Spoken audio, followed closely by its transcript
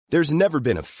There's never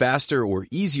been a faster or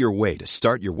easier way to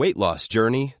start your weight loss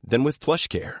journey than with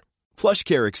PlushCare.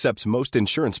 PlushCare accepts most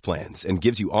insurance plans and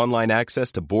gives you online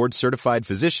access to board-certified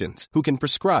physicians who can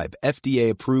prescribe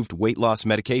FDA-approved weight loss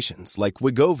medications like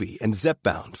Wegovy and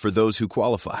Zepbound for those who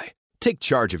qualify. Take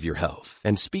charge of your health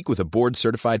and speak with a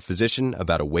board-certified physician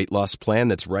about a weight loss plan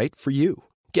that's right for you.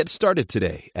 Get started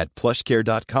today at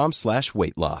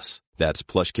plushcare.com/weight loss. That's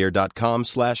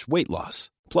plushcare.com/weight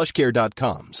loss.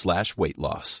 plushcare.com/weight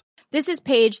loss. This is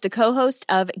Paige, the co-host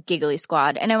of Giggly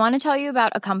Squad, and I want to tell you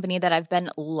about a company that I've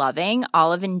been loving,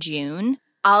 Olive & June.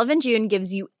 Olive & June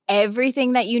gives you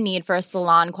everything that you need for a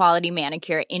salon-quality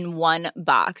manicure in one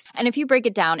box. And if you break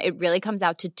it down, it really comes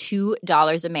out to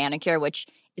 $2 a manicure, which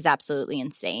is absolutely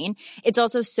insane. It's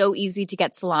also so easy to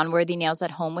get salon-worthy nails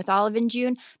at home with Olive &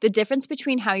 June. The difference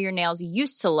between how your nails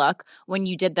used to look when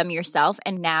you did them yourself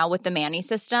and now with the Mani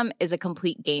system is a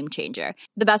complete game changer.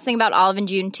 The best thing about Olive &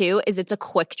 June, too, is it's a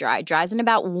quick dry. Dries in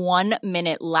about 1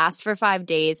 minute, lasts for 5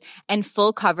 days, and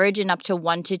full coverage in up to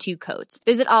 1 to 2 coats.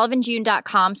 Visit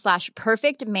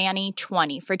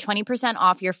oliveandjune.com/perfectmani20 for 20%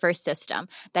 off your first system.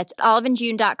 That's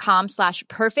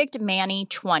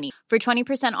oliveandjune.com/perfectmani20 for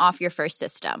 20% off your first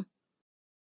system.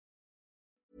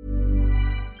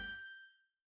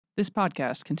 This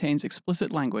podcast contains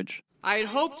explicit language. I had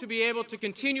hoped to be able to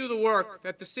continue the work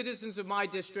that the citizens of my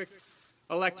district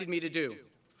elected me to do.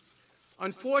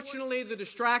 Unfortunately, the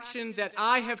distraction that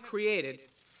I have created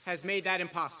has made that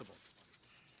impossible.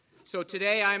 So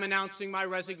today I am announcing my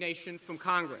resignation from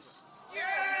Congress.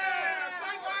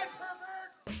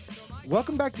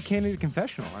 Welcome back to Candidate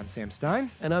Confessional. I'm Sam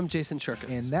Stein. And I'm Jason Cherkas.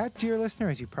 And that, dear listener,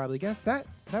 as you probably guessed, that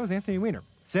was Anthony Weiner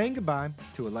saying goodbye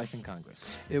to a life in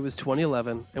Congress. It was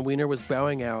 2011, and Weiner was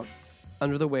bowing out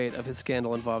under the weight of his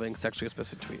scandal involving sexually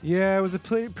explicit tweets. Yeah, it was a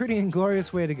pretty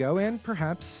inglorious way to go, and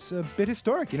perhaps a bit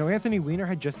historic. You know, Anthony Weiner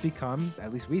had just become,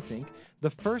 at least we think, the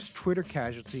first Twitter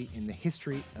casualty in the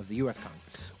history of the U.S.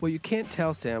 Congress. What you can't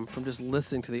tell, Sam, from just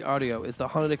listening to the audio is the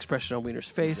haunted expression on Weiner's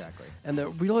face and the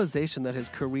realization that his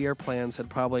career plans had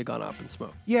probably gone up in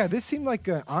smoke. Yeah, this seemed like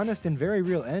an honest and very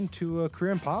real end to a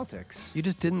career in politics. You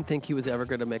just didn't think he was ever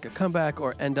going to make a comeback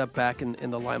or end up back in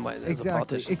the limelight as a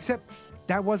politician. Except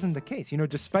that wasn't the case. You know,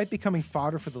 despite becoming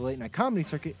fodder for the late-night comedy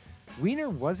circuit, Weiner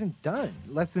wasn't done.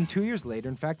 Less than 2 years later,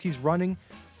 in fact, he's running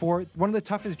for one of the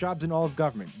toughest jobs in all of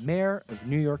government, mayor of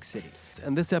New York City.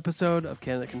 And this episode of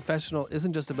Candidate Confessional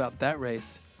isn't just about that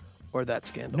race or that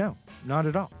scandal. No, not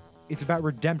at all. It's about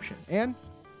redemption. And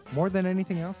more than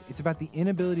anything else, it's about the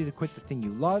inability to quit the thing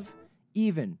you love,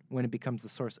 even when it becomes the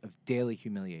source of daily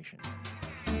humiliation.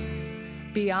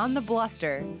 Beyond the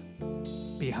bluster.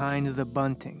 Behind the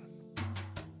bunting.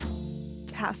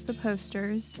 Past the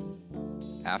posters.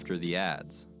 After the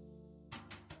ads.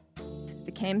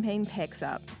 The campaign picks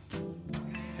up.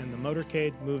 And the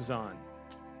motorcade moves on.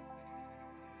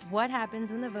 What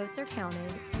happens when the votes are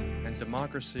counted? And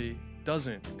democracy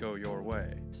doesn't go your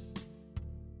way.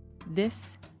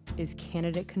 This is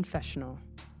Candidate Confessional,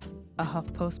 a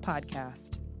HuffPost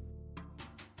podcast.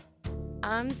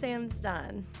 I'm Sam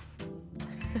Stein.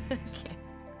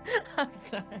 I'm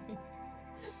sorry.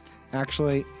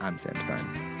 Actually, I'm Sam Stein.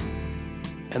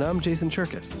 And I'm Jason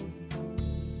Cherkas.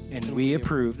 And we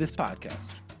approve this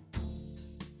podcast.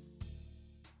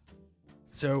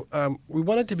 So we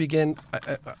wanted to begin,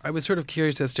 I was sort of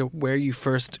curious as to where you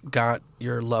first got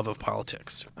your love of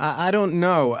politics. I don't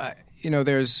know.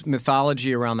 There's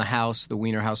mythology around the house, the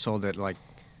Weiner household, that like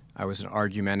I was an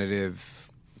argumentative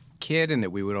kid and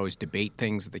that we would always debate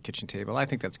things at the kitchen table. I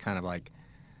think that's kind of like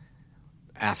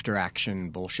after-action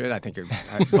bullshit. I think,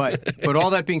 but all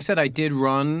that being said, I did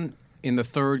run in the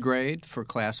third grade for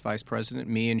class vice president.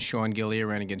 Me and Sean Gillier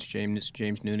ran against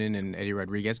James Noonan and Eddie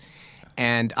Rodriguez.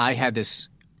 And I had this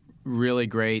really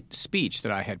great speech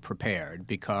that I had prepared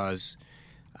because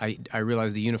I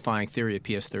realized the unifying theory of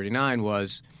PS 39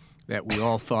 was that we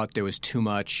all thought there was too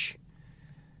much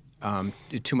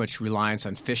reliance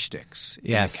on fish sticks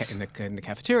in the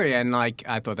cafeteria. And like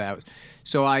I thought that was –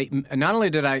 so I not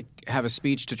only did I have a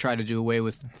speech to try to do away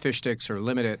with fish sticks or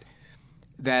limit it,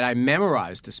 that I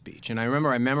memorized the speech. And I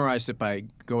remember I memorized it by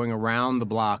going around the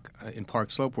block in Park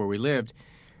Slope where we lived.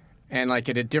 And like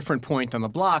at a different point on the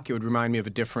block, it would remind me of a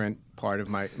different part of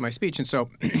my speech. And so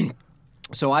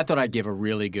so I thought I'd give a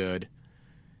really good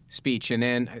speech. And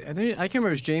then I can't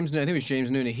remember, I think it was James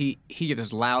Noonan. He gave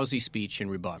this lousy speech in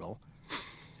rebuttal.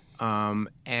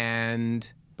 But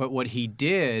what he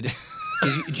did is,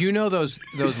 do you know those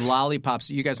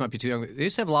lollipops? You guys might be too young. They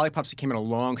used to have lollipops that came in a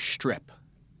long strip.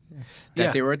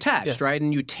 That they were attached, right?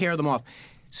 And you tear them off.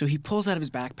 So he pulls out of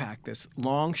his backpack this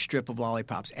long strip of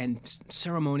lollipops and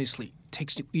ceremoniously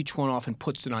takes each one off and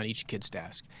puts it on each kid's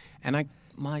desk. And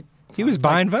he was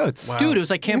buying votes. Wow. Dude, it was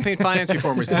like campaign finance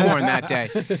reform was born that day.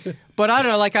 But I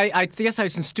don't know, like I guess I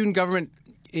was in student government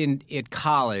at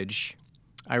college.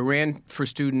 I ran for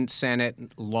student senate,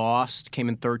 lost, came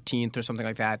in 13th or something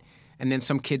like that. And then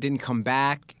some kid didn't come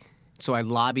back. So I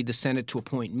lobbied the Senate to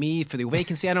appoint me for the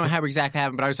vacancy. I don't know how it exactly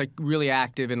happened, but I was like really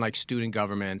active in like student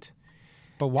government.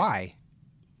 But why?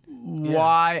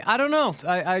 Why? I don't know.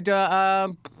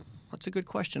 That's a good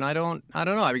question. I don't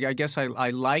know. I guess I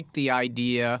like the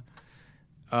idea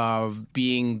of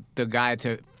being the guy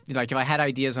to, like, if I had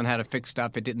ideas on how to fix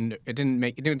stuff, it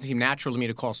didn't seem natural to me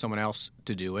to call someone else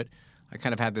to do it. I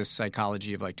kind of had this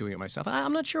psychology of like doing it myself.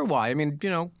 I'm not sure why. I mean,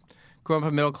 growing up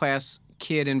a middle class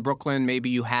kid in Brooklyn, maybe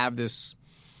you have this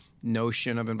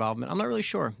notion of involvement. I'm not really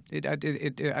sure.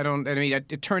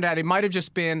 It turned out it might have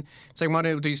just been. It's like one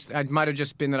of these. It might have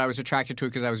just been that I was attracted to it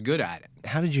because I was good at it.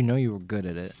 How did you know you were good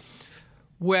at it?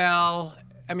 Well,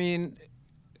 I mean,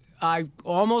 I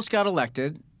almost got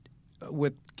elected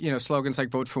with slogans like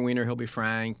 "Vote for Weiner, he'll be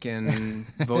frank," and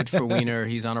 "Vote for Weiner,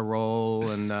 he's on a roll,"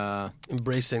 and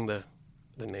embracing the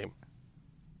name.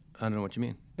 I don't know what you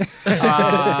mean.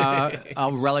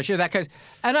 I'll relish it. That kind of,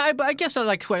 and I guess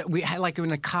we had like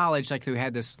in college, like we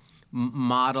had this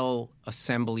model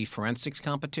assembly forensics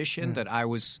competition that I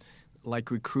was like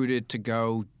recruited to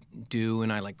go do,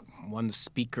 and I like won the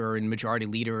speaker and majority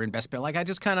leader and best bill. Like I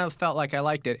just kind of felt like I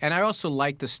liked it, and I also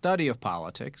liked the study of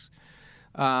politics.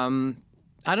 I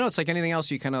don't know. It's like anything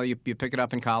else. You kind of you pick it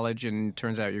up in college, and it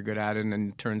turns out you're good at it, and then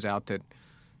it turns out that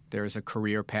there's a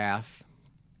career path.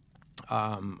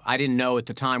 I didn't know at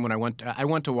the time when I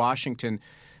went to Washington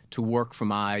to work for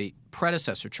my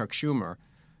predecessor, Chuck Schumer,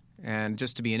 and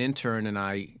just to be an intern. And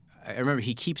I remember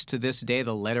he keeps to this day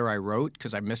the letter I wrote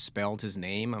because I misspelled his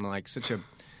name. I'm like such a.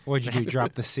 What'd you do?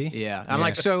 Drop the C? Yeah. I'm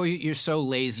like, so you're so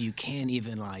lazy you can't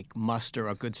even like muster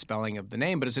a good spelling of the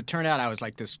name. But as it turned out, I was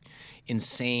like this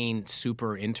insane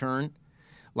super intern.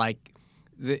 Like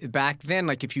back then,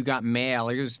 like if you got mail,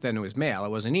 it was mail. It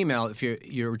wasn't email. If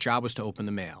your job was to open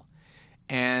the mail.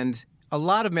 And a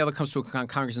lot of mail that comes to a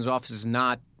congressman's office is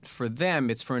not for them.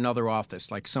 It's for another office.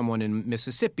 Like someone in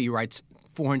Mississippi writes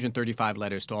 435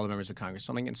 letters to all the members of Congress,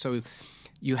 something. And so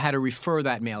you had to refer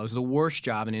that mail. It was the worst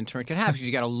job an intern could have because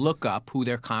you got to look up who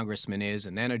their congressman is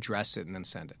and then address it and then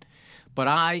send it. But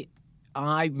I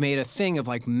made a thing of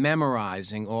like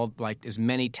memorizing all like as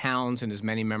many towns and as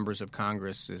many members of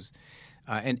Congress as,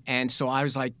 and so I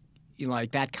was like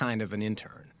that kind of an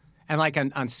intern. And like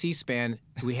on C-SPAN,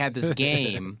 we had this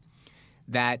game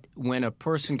that when a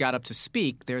person got up to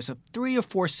speak, there's a 3 or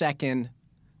 4 second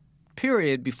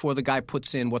period before the guy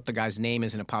puts in what the guy's name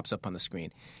is and it pops up on the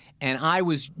screen. And I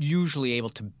was usually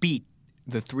able to beat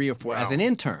the 3 or 4 as an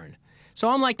intern. So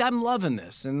I'm like, I'm loving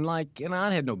this. And I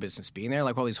had no business being there.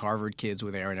 Like all these Harvard kids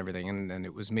were there and everything, and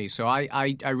it was me. So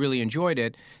I really enjoyed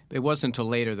it. It wasn't until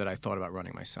later that I thought about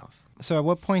running myself. So at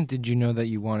what point did you know that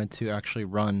you wanted to actually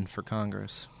run for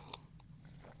Congress?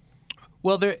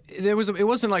 Well, it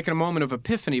wasn't like a moment of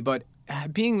epiphany, but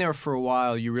being there for a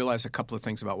while, you realize a couple of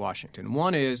things about Washington.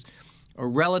 One is a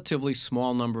relatively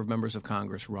small number of members of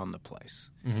Congress run the place,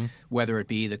 whether it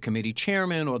be the committee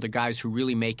chairman or the guys who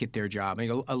really make it their job. I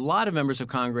mean, a lot of members of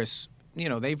Congress,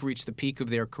 they've reached the peak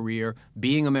of their career.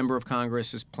 Being a member of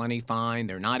Congress is plenty fine.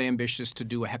 They're not ambitious to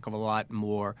do a heck of a lot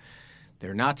more.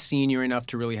 They're not senior enough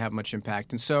to really have much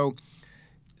impact. And so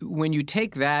when you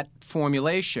take that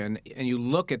formulation and you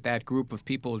look at that group of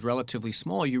people as relatively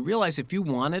small, you realize if you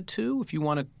were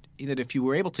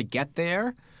able to get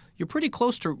there, you're pretty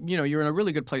close to, you're in a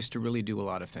really good place to really do a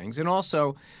lot of things. And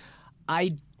also,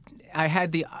 I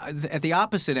had at the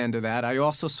opposite end of that, I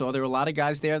also saw there were a lot of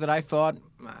guys there that I thought,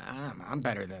 I'm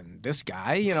better than this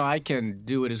guy. I can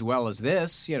do it as well as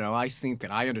this. I think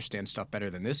that I understand stuff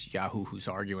better than this yahoo who's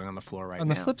arguing on the floor right now. On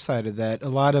the flip side of that, a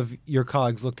lot of your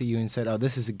colleagues looked at you and said, oh,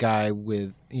 this is a guy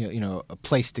with a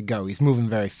place to go. He's moving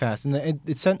very fast. And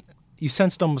you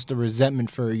sensed almost a resentment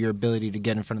for your ability to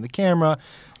get in front of the camera,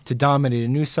 to dominate a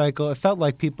news cycle. It felt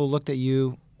like people looked at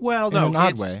you in an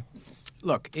odd way.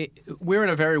 Look, we're in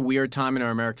a very weird time in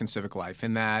our American civic life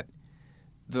in that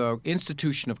the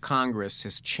institution of Congress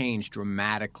has changed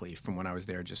dramatically from when I was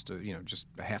there just a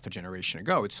half a generation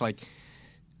ago. It's like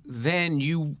then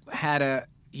you had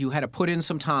to put in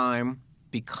some time,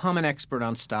 become an expert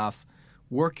on stuff,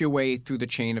 work your way through the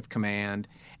chain of command,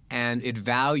 and it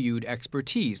valued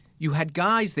expertise. You had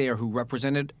guys there who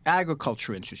represented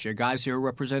agriculture interests. You had guys there who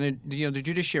represented the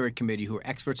Judiciary Committee who were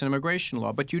experts in immigration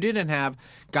law. But you didn't have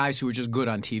guys who were just good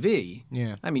on TV.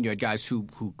 Yeah. I mean, you had guys who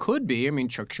could be. I mean,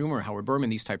 Chuck Schumer, Howard Berman,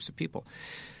 these types of people.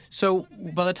 So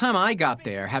by the time I got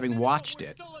there, having watched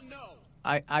it,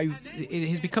 it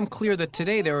has become clear that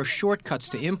today there are shortcuts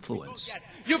to influence.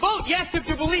 You vote yes if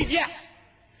you believe yes.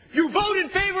 You vote in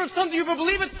favor of something if you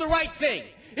believe it's the right thing.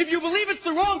 If you believe it's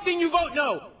the wrong thing, you vote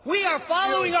no. We are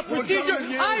following a procedure.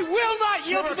 I will not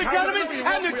yield to the gentleman,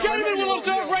 and the gentleman will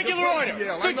observe regular order.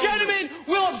 The gentleman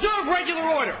will observe regular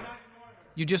order.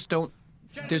 You just don't.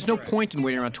 There's no point in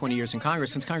waiting around 20 years in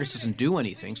Congress since Congress doesn't do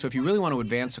anything. So if you really want to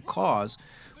advance a cause,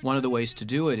 one of the ways to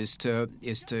do it is to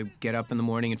get up in the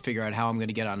morning and figure out how I'm going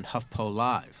to get on HuffPo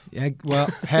Live. Yeah, well,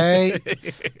 hey,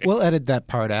 we'll edit that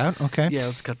part out, okay? Yeah,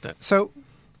 let's cut that. So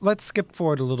let's skip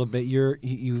forward a little bit.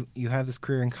 You have this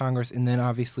career in Congress, and then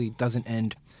obviously it doesn't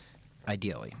end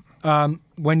ideally.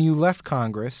 When you left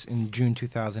Congress in June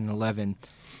 2011,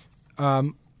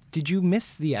 did you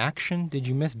miss the action? Did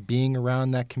you miss being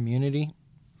around that community?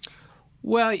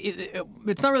 Well,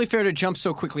 it's not really fair to jump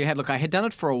so quickly ahead. Look, I had done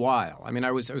it for a while. I mean, I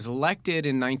was elected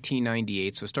in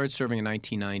 1998, so I started serving in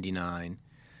 1999.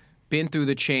 Been through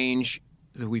the change.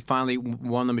 We finally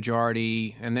won the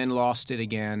majority and then lost it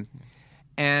again.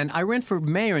 And I ran for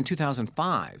mayor in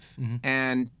 2005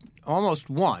 and almost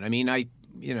won. I mean, I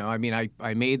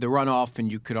made the runoff,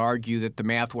 and you could argue that the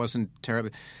math wasn't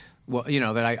terrible. Well,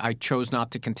 that I chose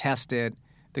not to contest it.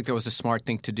 I think that was a smart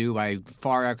thing to do. I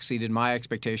far exceeded my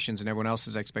expectations and everyone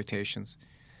else's expectations.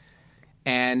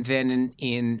 And then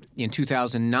in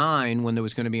 2009, when there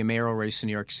was going to be a mayoral race in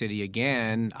New York City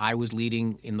again, I was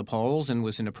leading in the polls and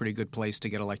was in a pretty good place to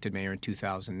get elected mayor in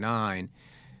 2009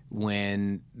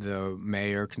 when the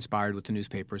mayor conspired with the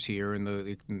newspapers here and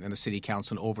the city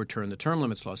council and overturned the term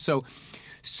limits law.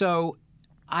 So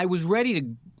I was ready to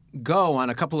go on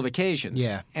a couple of occasions.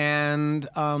 Yeah. And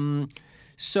I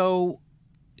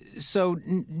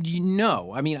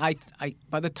mean, I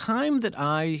by the time that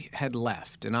I had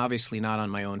left, and obviously not on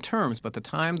my own terms, but the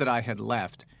time that I had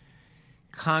left,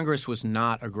 Congress was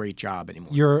not a great job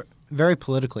anymore. You're very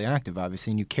politically active,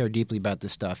 obviously, and you care deeply about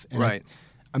this stuff. And right.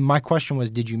 My question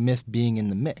was, did you miss being in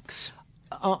the mix?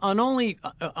 On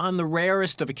the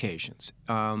rarest of occasions.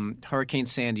 Hurricane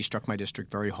Sandy struck my district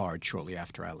very hard shortly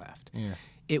after I left. Yeah.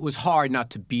 It was hard not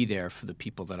to be there for the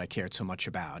people that I cared so much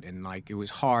about, and it was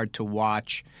hard to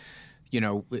watch.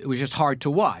 It was just hard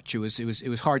to watch. It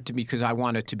was hard to because I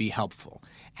wanted to be helpful.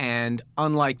 And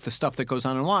unlike the stuff that goes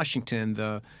on in Washington,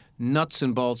 the nuts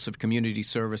and bolts of community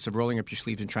service, of rolling up your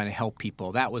sleeves and trying to help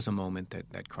people, that was a moment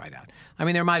that cried out. I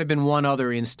mean, there might have been one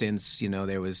other instance.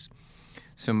 There was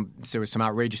some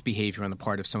outrageous behavior on the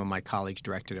part of some of my colleagues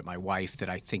directed at my wife that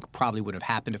I think probably would have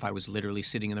happened if I was literally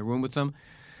sitting in the room with them.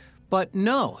 But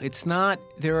no, it's not.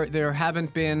 There are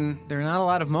not a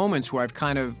lot of moments where I've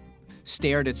kind of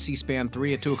stared at C-SPAN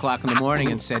 3 at 2 o'clock in the morning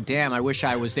and said, damn, I wish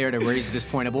I was there to raise this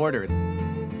point of order.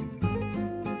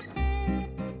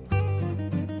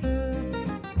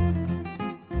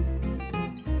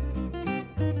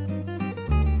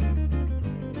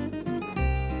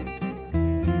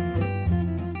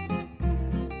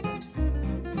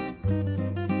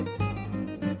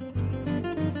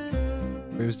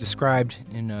 It was described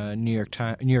in a New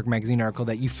York Magazine article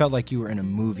that you felt like you were in a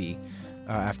movie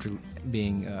after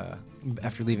leaving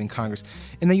Congress,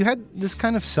 and that you had this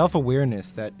kind of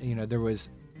self-awareness that there was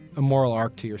a moral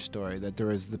arc to your story, that there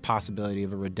was the possibility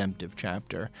of a redemptive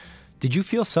chapter. Did you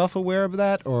feel self-aware of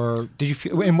that, or did you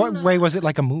feel? In what way was it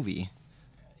like a movie?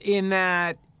 In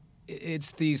that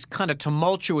it's these kind of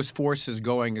tumultuous forces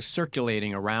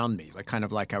circulating around me,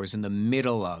 like I was in the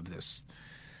middle of this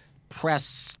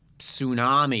press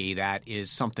tsunami that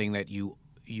is something that you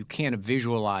can't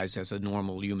visualize as a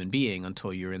normal human being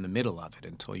until you're in the middle of it,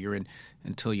 until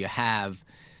you have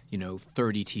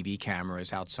 30 TV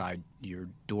cameras outside your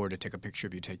door to take a picture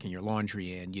of you taking your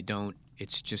laundry in.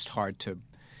 It's just hard to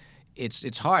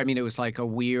it's hard. I mean, it was like a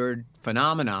weird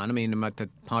phenomenon. I mean, at the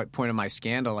point of my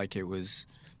scandal, it was,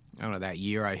 I don't know, that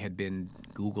year I had been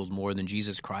Googled more than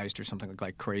Jesus Christ or something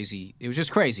like crazy. It was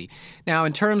just crazy. Now,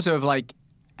 in terms of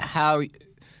how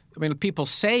people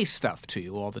say stuff to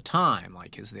you all the time.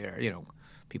 Is there,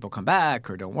 people come back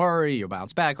or don't worry, you'll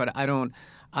bounce back. But I don't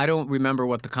remember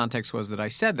what the context was that I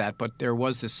said that, but there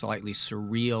was this slightly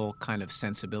surreal kind of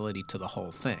sensibility to the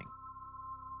whole thing.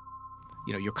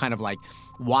 You're kind of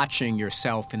watching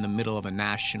yourself in the middle of a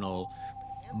national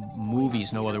movie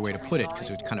is no other way to put it, because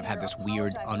it kind of had this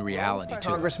weird unreality to it.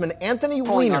 Congressman Anthony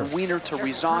Weiner. On Weiner to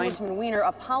resign. Congressman Weiner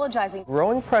apologizing.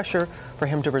 Growing pressure for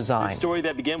him to resign. A story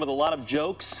that began with a lot of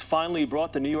jokes finally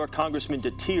brought the New York congressman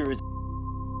to tears.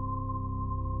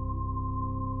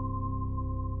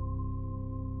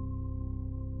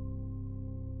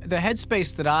 The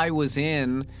headspace that I was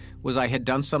in was I had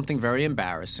done something very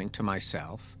embarrassing to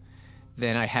myself.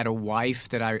 Then I had a wife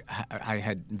that I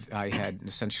had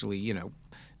essentially,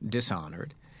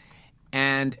 dishonored.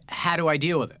 And how do I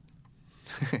deal with it?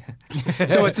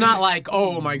 So it's not like,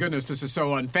 oh my goodness, this is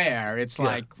so unfair. It's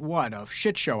like, what a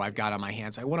shit show I've got on my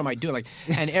hands. Like, what am I doing? Like,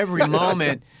 and every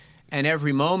moment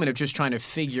of just trying to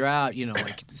figure out,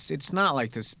 like it's not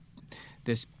like this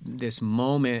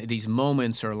moment. These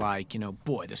moments are like,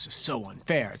 boy, this is so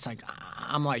unfair. It's like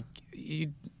I'm like,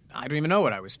 I don't even know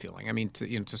what I was feeling. I mean,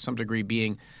 to some degree,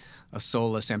 being a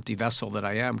soulless, empty vessel that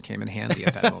I am came in handy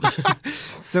at that moment.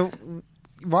 So,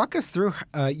 walk us through.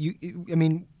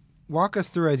 Walk us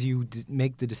through as you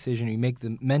make the decision, you make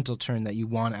the mental turn that you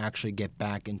want to actually get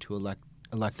back into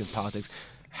elective politics.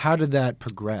 How did that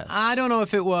progress? I don't know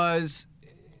if it was,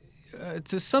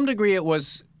 to some degree, it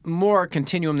was more a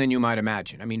continuum than you might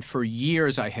imagine. I mean, for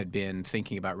years I had been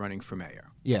thinking about running for mayor.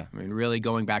 Yeah. I mean, really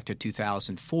going back to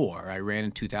 2004. I ran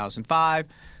in 2005,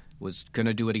 was going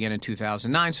to do it again in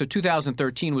 2009. So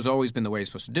 2013 was always been the way you're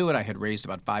supposed to do it. I had raised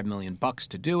about $5 million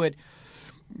to do it.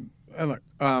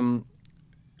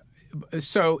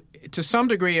 So to some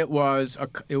degree it was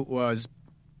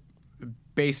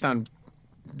based on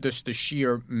just the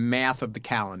sheer math of the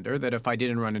calendar that if I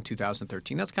didn't run in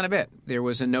 2013, that's kind of it. There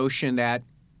was a notion that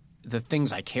the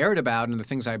things I cared about and the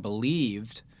things I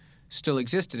believed still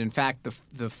existed. In fact,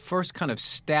 the first kind of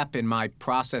step in my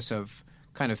process of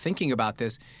kind of thinking about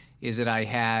this is that I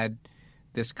had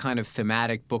this kind of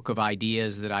thematic book of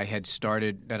ideas that I had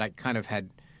started, that I kind of had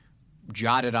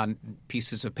jotted on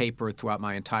pieces of paper throughout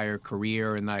my entire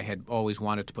career and that I had always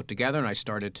wanted to put together, and I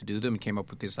started to do them and came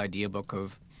up with this idea book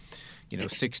of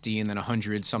 60 and then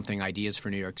 100-something ideas for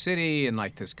New York City, and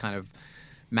like this kind of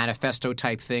manifesto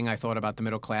type thing I thought about the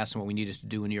middle class and what we needed to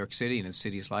do in New York City and in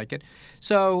cities like it.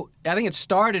 So I think it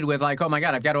started with like, oh my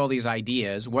God, I've got all these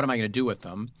ideas. What am I going to do with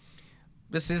them?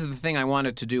 This is the thing I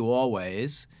wanted to do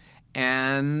always.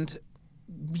 And,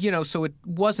 so it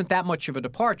wasn't that much of a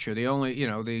departure. The only,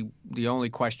 the only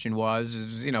question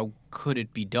was, could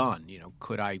it be done?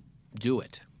 Could I do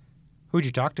it? Who'd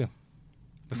you talk to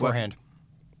beforehand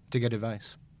to get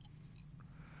advice?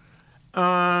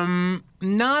 Not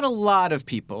a lot of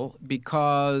people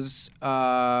because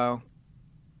not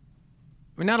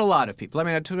a lot of people. I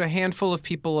mean, I took a handful of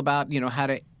people about, how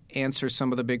to answer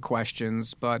some of the big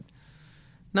questions, but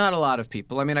not a lot of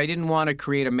people. I mean, I didn't want to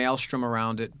create a maelstrom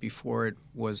around it before it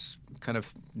was kind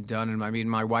of done. And I mean,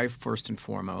 my wife first and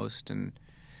foremost, and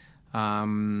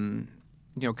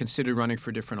considered running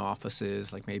for different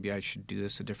offices. Like maybe I should do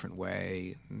this a different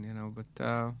way.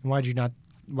 But why'd you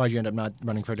end up not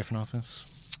running for a different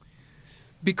office?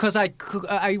 Because I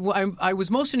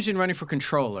was most interested in running for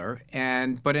controller,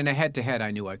 but in a head-to-head,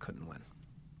 I knew I couldn't win.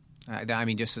 I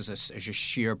mean, just as a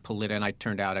sheer political, and I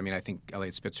turned out. I mean, I think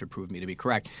Elliot Spitzer proved me to be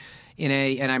correct. And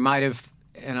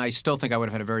I still think I would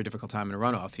have had a very difficult time in a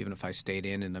runoff, even if I stayed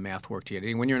in and the math worked here.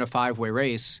 When you're in a 5-way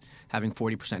race, having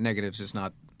 40% negatives is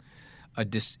not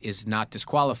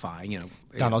disqualifying.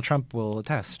 Donald Trump will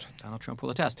attest. Donald Trump will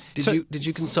attest. Did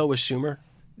you consult with Schumer?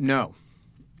 No,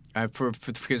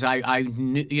 because I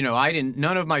knew, I didn't.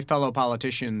 None of my fellow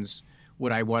politicians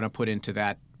would I want to put into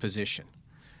that position.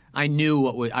 I knew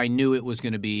it was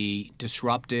going to be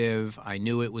disruptive. I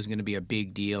knew it was going to be a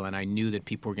big deal, and I knew that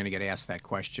people were going to get asked that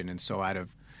question. And so, out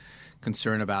of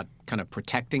concern about kind of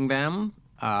protecting them,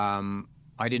 I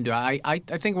didn't do. I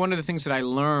think one of the things that I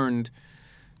learned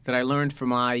from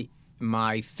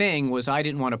my thing was I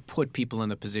didn't want to put people in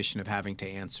the position of having to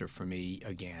answer for me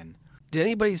again. Did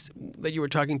anybody that you were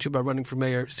talking to about running for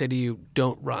mayor say to you,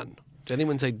 "Don't run"? Did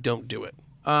anyone say, "Don't do it"?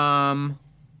 I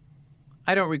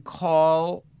don't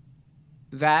recall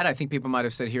that. I think people might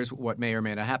have said, "Here's what may or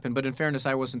may not happen." But in fairness,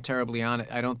 I wasn't terribly on it.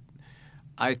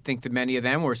 I think that many of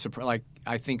them were surprised. Like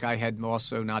I think I had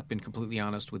also not been completely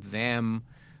honest with them.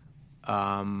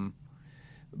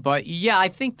 But yeah, I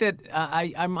think that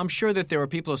I'm sure that there were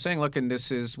people who are saying, "Look, and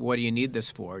this is what do you need this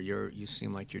for? You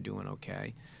seem like you're doing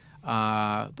okay."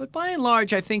 But by and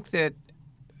large, I think that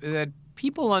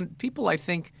people I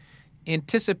think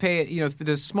anticipate.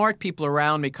 The smart people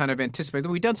around me kind of anticipate.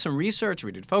 We've done some research.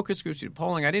 We did focus groups. We did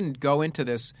polling. I didn't go into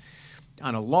this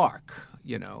on a lark.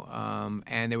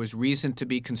 And there was reason to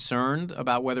be concerned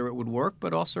about whether it would work,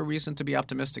 but also reason to be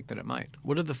optimistic that it might.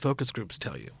 What did the focus groups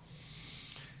tell you?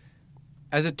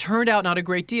 As it turned out, not a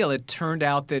great deal. It turned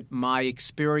out that my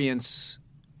experience,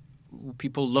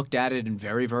 people looked at it in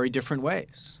very, very different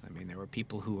ways. I mean, there were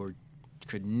people who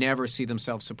could never see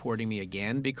themselves supporting me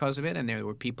again because of it, and there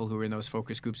were people who were in those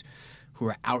focus groups who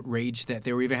were outraged that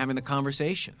they were even having the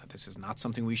conversation, that this is not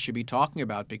something we should be talking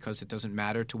about because it doesn't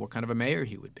matter to what kind of a mayor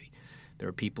he would be. There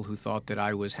were people who thought that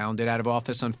I was hounded out of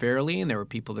office unfairly, and there were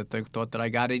people that thought that I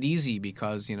got it easy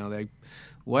because,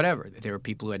 whatever. There were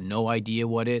people who had no idea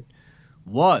what it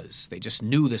was. They just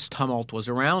knew this tumult was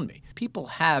around me. People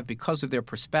have, because of their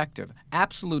perspective,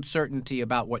 absolute certainty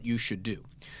about what you should do.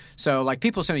 So, like,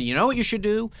 people say, you know what you should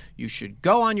do? You should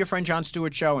go on your friend Jon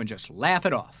Stewart show and just laugh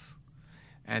it off.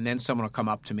 And then someone will come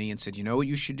up to me and said, you know what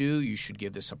you should do? You should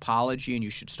give this apology and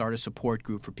you should start a support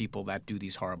group for people that do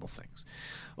these horrible things.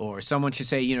 Or someone should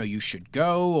say, you should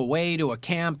go away to a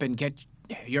camp and get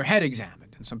your head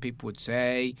examined. And some people would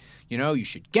say, you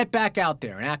should get back out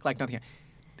there and act like nothing.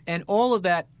 And all of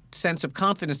that sense of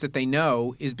confidence that they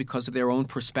know is because of their own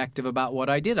perspective about what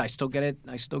I did. I still get it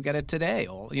today.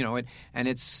 And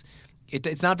it's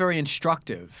not very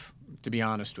instructive, to be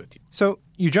honest with you. So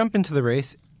you jump into the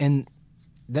race, and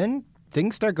then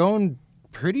things start going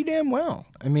pretty damn well.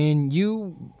 I mean,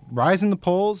 you rise in the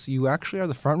polls. You actually are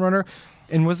the front runner.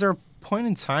 And was there a point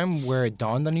in time where it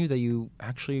dawned on you that you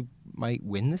actually might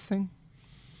win this thing?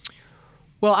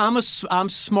 Well, I'm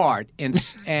smart, and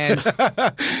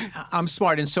I'm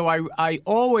smart, and so I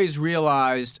always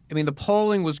realized. I mean, the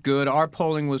polling was good, our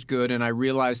polling was good, and I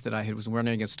realized that I was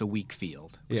running against a weak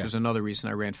field, which was another reason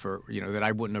I ran for. That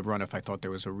I wouldn't have run if I thought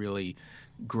there was a really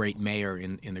great mayor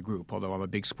in the group. Although I'm a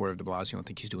big supporter of De Blasio, I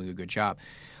think he's doing a good job.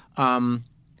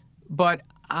 But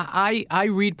I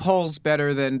read polls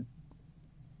better than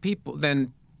people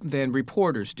than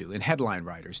reporters do and headline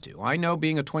writers do. I know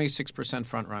being a 26%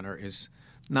 front runner is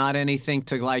not anything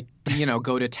to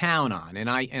go to town on, and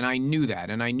I knew that,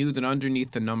 and I knew that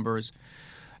underneath the numbers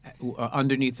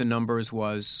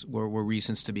were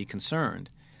reasons to be concerned,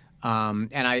 and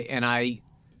I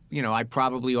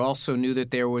probably also knew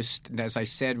that there was, as I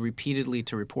said repeatedly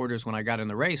to reporters when I got in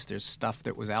the race, there's stuff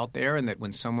that was out there, and that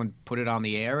when someone put it on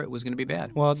the air, it was going to be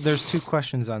bad. Well, there's two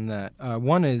questions on that.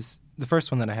 One is, the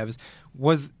first one that I have is,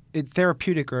 was it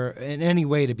therapeutic or in any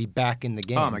way to be back in the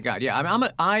game? Oh my God, yeah.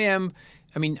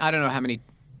 I mean, I don't know how many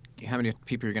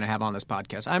people you're going to have on this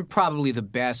podcast. I'm probably the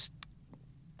best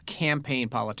campaign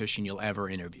politician you'll ever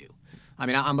interview. I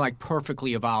mean, I'm like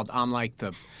perfectly evolved. I'm like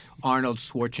the Arnold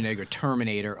Schwarzenegger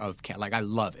Terminator of I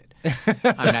love it.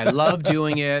 I mean, I love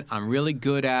doing it. I'm really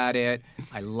good at it.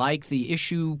 I like the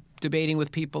issue debating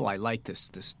with people. I like this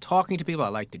talking to people. I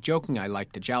like the joking. I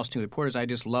like the jousting with reporters. I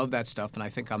just love that stuff, and I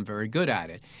think I'm very good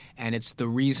at it. And it's the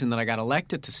reason that I got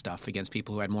elected to stuff against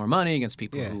people who had more money, against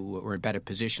people who were in a better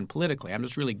position politically. I'm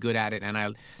just really good at it, and I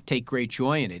take great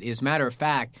joy in it. As a matter of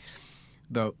fact,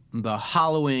 the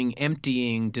hollowing,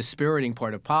 emptying, dispiriting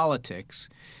part of politics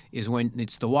is when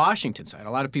it's the Washington side.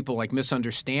 A lot of people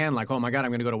misunderstand, oh my God,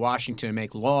 I'm going to go to Washington and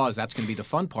make laws. That's going to be the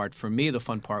fun part. For me, the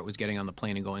fun part was getting on the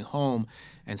plane and going home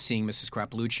and seeing Mrs.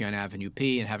 Krapalucci on Avenue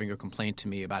P and having her complain to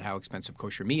me about how expensive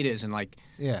kosher meat is. And well,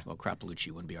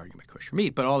 Krapalucci wouldn't be arguing about kosher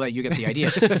meat, but all that, you get the idea.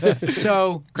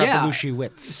 So, Krapalucci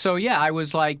wits. So, I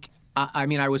was I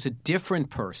was a different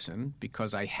person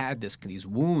because I had these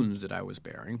wounds that I was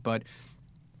bearing, but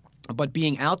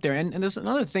being out there, and there's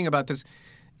another thing about this,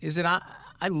 is that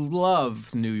I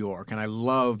love New York and I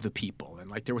love the people, and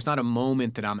there was not a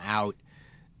moment that I'm out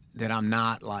that I'm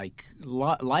not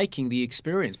liking the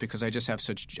experience, because I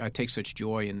take such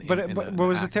joy in. But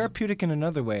was it therapeutic in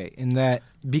another way, in that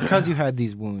because you had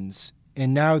these wounds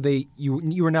and now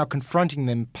you were now confronting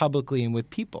them publicly and with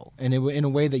people, and in a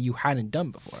way that you hadn't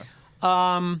done before?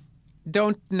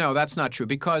 No, that's not true,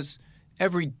 because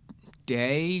every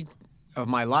day of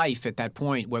my life at that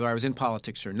point, whether I was in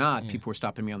politics or not, people were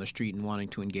stopping me on the street and wanting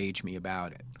to engage me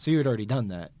about it. So you had already done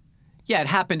that? Yeah, it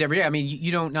happened every day. I mean,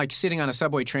 you don't sitting on a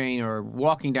subway train or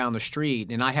walking down the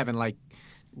street, and I haven't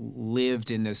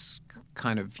lived in this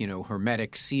kind of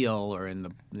hermetic seal or in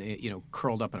the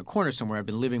curled up in a corner somewhere. I've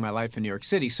been living my life in New York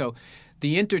City, so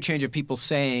the interchange of people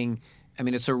saying, I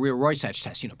mean, it's a real Rorschach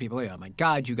test. People say, oh, my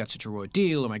God, you got such a raw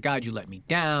deal. Oh, my God, you let me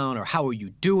down. Or how are you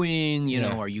doing?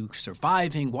 Are you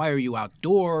surviving? Why are you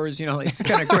outdoors? It's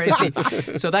kind of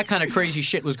crazy. So that kind of crazy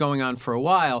shit was going on for a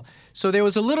while. So there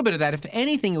was a little bit of that. If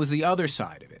anything, it was the other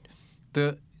side of it.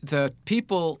 The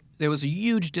people, there was a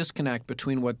huge disconnect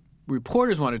between what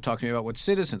reporters wanted to talk to me about, what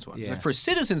citizens wanted. Yeah. For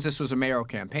citizens, this was a mayoral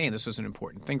campaign. This was an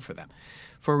important thing for them.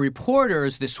 For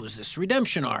reporters, this was this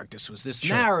redemption arc. This was this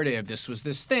narrative. This was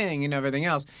this thing and everything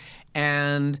else.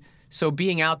 And so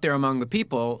being out there among the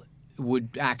people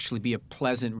would actually be a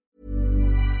pleasant.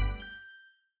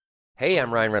 Hey,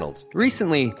 I'm Ryan Reynolds.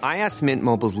 Recently, I asked Mint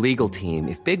Mobile's legal team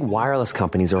if big wireless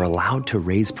companies are allowed to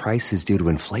raise prices due to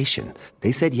inflation.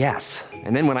 They said yes.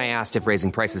 And then when I asked if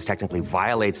raising prices technically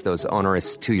violates those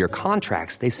onerous 2-year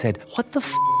contracts, they said, what the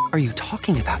f*** are you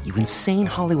talking about, you insane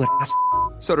Hollywood ass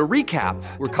f- So to recap,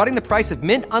 we're cutting the price of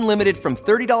Mint Unlimited from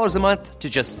 $30 a month to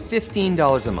just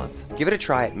 $15 a month. Give it a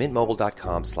try at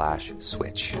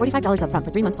mintmobile.com/switch. $45 up front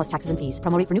for 3 months plus taxes and fees.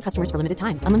 Promo rate for new customers for limited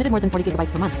time. Unlimited more than 40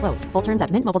 gigabytes per month. Slows full terms at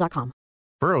mintmobile.com.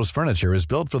 Burrow's furniture is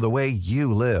built for the way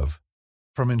you live.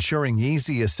 From ensuring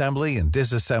easy assembly and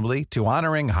disassembly to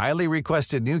honoring highly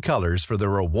requested new colors for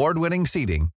their award-winning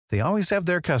seating, they always have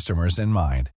their customers in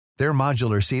mind. Their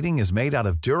modular seating is made out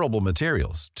of durable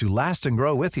materials to last and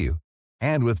grow with you.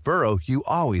 And with Burrow, you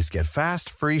always get fast,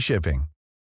 free shipping.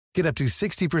 Get up to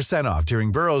 60% off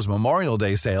during Burrow's Memorial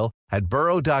Day sale at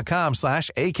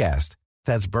burrow.com/ACAST.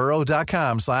 That's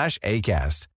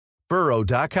burrow.com/ACAST.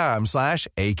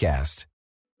 burrow.com/ACAST.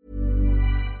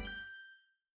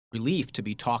 Relief to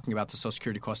be talking about the Social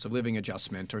Security cost of living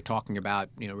adjustment or talking about,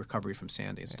 recovery from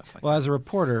Sandy and stuff like that. Well, as a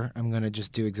reporter, I'm going to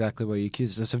just do exactly what you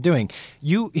accused us of doing.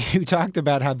 You talked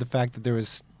about how the fact that there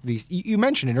was these – you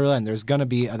mentioned it earlier on, there's going to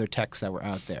be other texts that were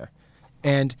out there.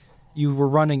 And you were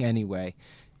running anyway.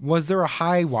 Was there a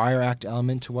high Wire Act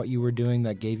element to what you were doing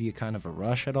that gave you kind of a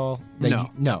rush at all?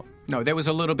 No. There was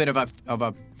a little bit of a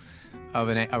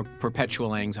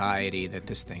perpetual anxiety that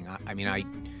this thing –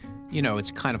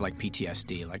 it's kind of like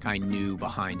PTSD. Like I knew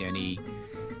behind any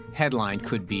headline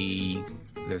could be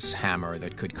this hammer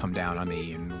that could come down on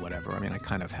me and whatever. I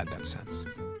kind of had that sense.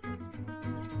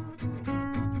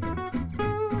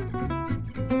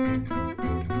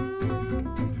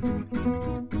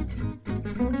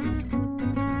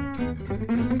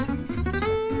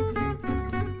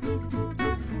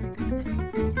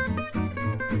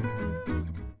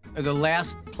 The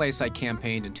last place I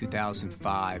campaigned in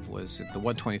 2005 was at the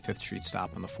 125th Street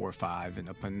stop on the 405,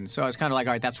 and so I was kind of like,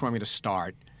 all right, that's where I'm going to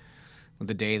start.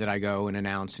 The day that I go and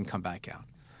announce and come back out.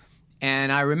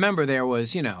 And I remember there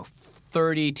was,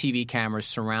 30 TV cameras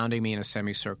surrounding me in a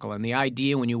semicircle, and the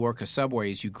idea when you work a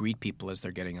subway is you greet people as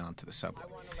they're getting onto the subway.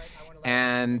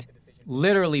 And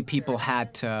literally people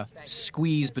had to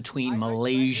squeeze between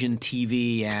Malaysian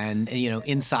TV and,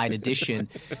 Inside Edition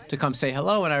to come say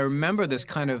hello. And I remember this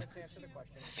kind of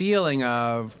feeling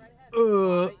of,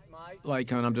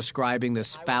 like when I'm describing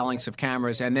this phalanx of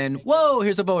cameras, and then, whoa,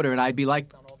 here's a voter. And I'd be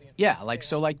like, yeah,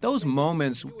 those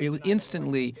moments, it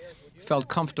instantly felt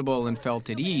comfortable and felt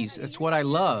at ease. It's what I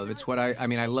love. It's what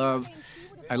I love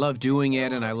doing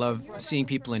it, and I love seeing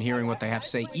people and hearing what they have to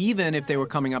say. Even if they were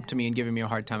coming up to me and giving me a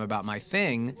hard time about my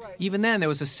thing, even then there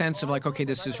was a sense of like, okay,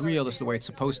 this is real. This is the way it's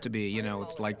supposed to be.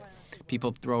 It's like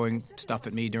people throwing stuff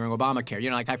at me during Obamacare.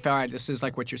 I felt, all right, this is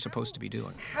like what you're supposed to be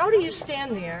doing. How do you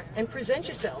stand there and present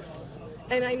yourself?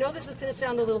 And I know this is going to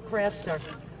sound a little crass, sir,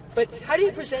 but how do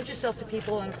you present yourself to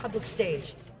people on a public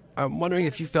stage? I'm wondering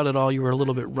if you felt at all you were a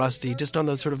little bit rusty, just on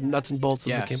those sort of nuts and bolts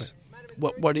of the campaign.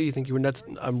 What do you think you were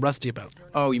rusty about?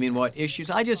 Oh, you mean what issues?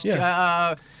 I just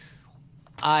I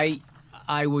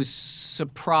was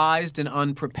surprised and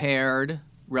unprepared,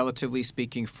 relatively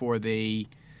speaking, for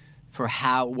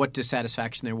what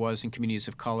dissatisfaction there was in communities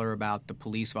of color about the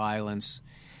police violence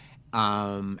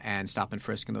and stop and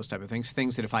frisk and those type of things.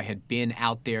 Things that if I had been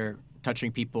out there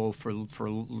touching people for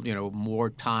more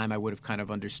time, I would have kind of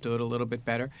understood a little bit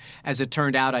better. As it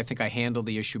turned out, I think I handled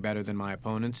the issue better than my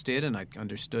opponents did, and I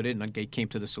understood it, and I came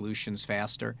to the solutions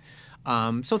faster.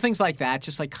 So things like that,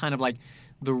 just like kind of like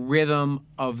the rhythm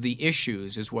of the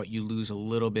issues is what you lose a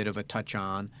little bit of a touch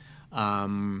on.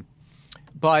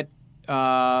 But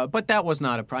that was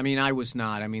not a problem. I was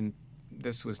not.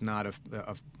 This was not a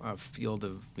field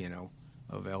of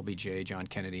of LBJ, John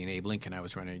Kennedy, and Abe Lincoln I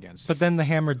was running against. But then the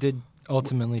hammer did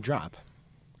ultimately drop.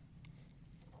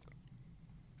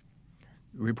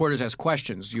 Reporters ask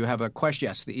questions. You have a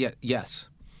question? Yes. Yes.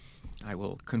 I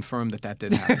will confirm that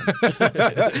did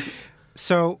happen.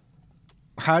 So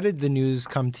how did the news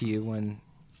come to you when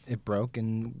it broke,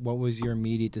 and what was your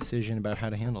immediate decision about how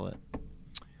to handle it?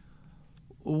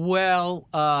 Well,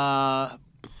 I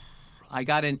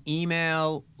got an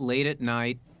email late at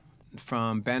night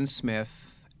from Ben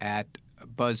Smith at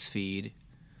BuzzFeed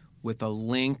with a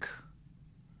link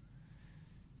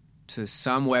to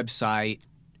some website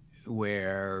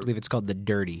where I believe it's called The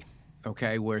Dirty.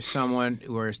 Okay, where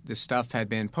the stuff had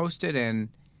been posted and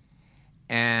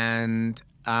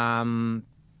I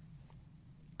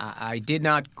did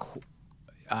not.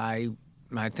 I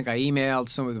think I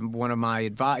emailed one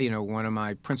of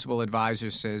my principal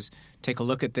advisors says, take a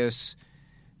look at this.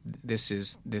 This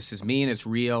is me and it's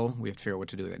real. We have to figure out what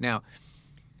to do with it. Now,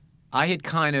 I had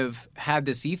kind of had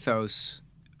this ethos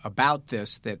about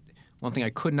this that one thing I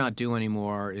could not do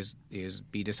anymore is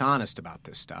be dishonest about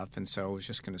this stuff, and so I was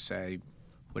just going to say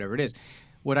whatever it is.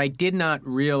 What I did not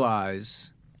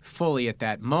realize fully at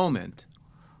that moment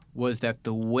was that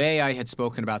the way I had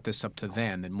spoken about this up to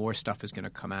then, that more stuff is going to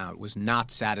come out, was not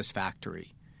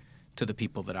satisfactory to the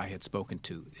people that I had spoken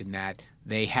to, in that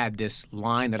they had this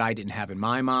line that I didn't have in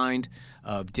my mind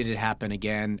of did it happen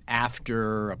again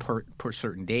after a per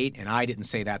certain date, and I didn't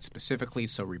say that specifically,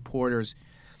 so reporters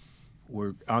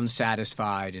were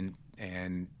unsatisfied,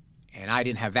 and I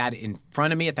didn't have that in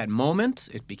front of me at that moment.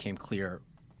 It became clear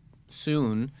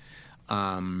soon.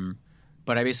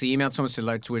 But I basically emailed someone and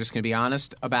said, we're just going to be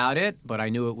honest about it. But I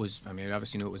knew it was, I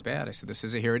obviously knew it was bad. I said, this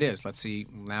is it, here it is. Let's see,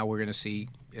 now we're going to see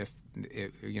if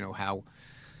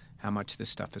how much this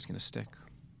stuff is going to stick.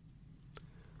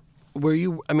 Were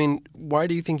you, why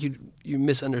do you think you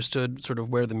misunderstood sort of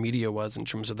where the media was in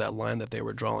terms of that line that they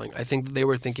were drawing? I think that they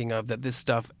were thinking of that this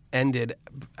stuff ended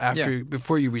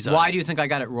before you resigned. Why do you think I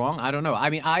got it wrong? I don't know.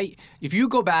 If you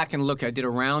go back and look, I did a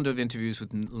round of interviews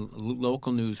with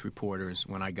local news reporters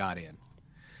when I got in.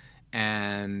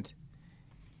 And,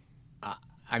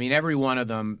 every one of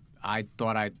them, I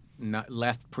thought I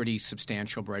left pretty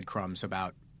substantial breadcrumbs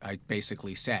about, I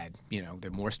basically said,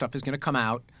 that more stuff is going to come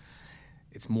out.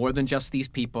 It's more than just these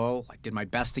people. I did my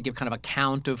best to give kind of a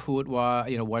count of who it was,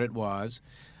 what it was.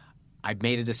 I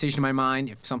made a decision in my mind.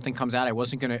 If something comes out,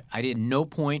 I did no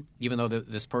point, even though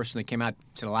this person that came out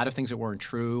said a lot of things that weren't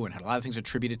true and had a lot of things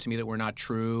attributed to me that were not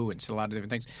true and said a lot of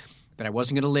different things, that I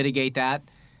wasn't going to litigate that.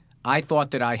 I thought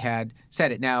that I had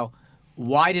said it. Now,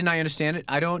 why didn't I understand it?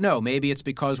 I don't know. Maybe it's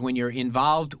because when you're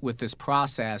involved with this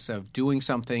process of doing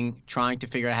something, trying to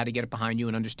figure out how to get it behind you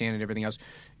and understand it and everything else,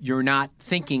 you're not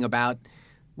thinking about,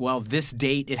 well, this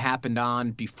date it happened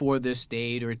on before this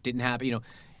date or it didn't happen.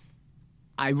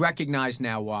 I recognize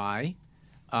now why.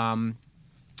 I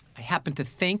happen to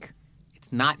think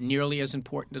it's not nearly as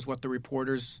important as what the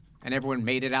reporters and everyone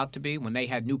made it out to be when they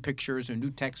had new pictures or new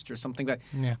text or something.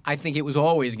 I think it was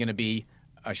always going to be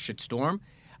a shitstorm.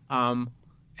 And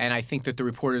I think that the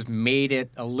reporters made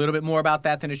it a little bit more about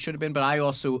that than it should have been. But I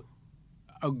also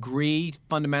agree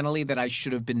fundamentally that I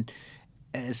should have been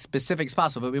as specific as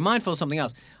possible. But be mindful of something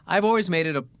else. I've always made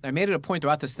it a point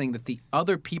throughout this thing that the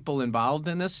other people involved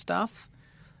in this stuff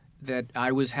that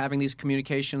I was having these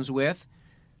communications with,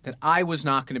 that I was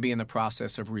not going to be in the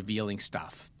process of revealing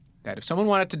stuff. That if someone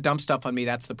wanted to dump stuff on me,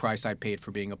 that's the price I paid for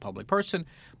being a public person,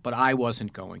 but I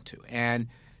wasn't going to. And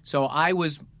so I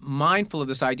was mindful of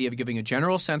this idea of giving a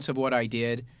general sense of what I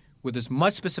did with as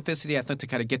much specificity I thought to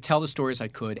kind of tell the story as I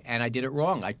could, and I did it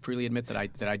wrong. I freely admit that I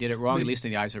did it wrong, at least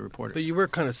in the eyes of reporters. But you were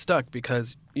kind of stuck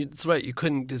because it's right. You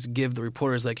couldn't just give the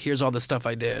reporters here's all the stuff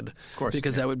I did, of course,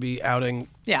 because that would be outing.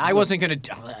 Yeah, I wasn't going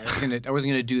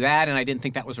to do that, and I didn't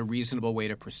think that was a reasonable way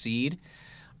to proceed.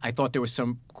 I thought there were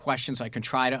some questions I could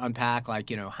try to unpack,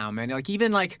 how many,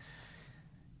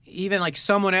 even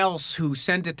someone else who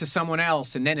sent it to someone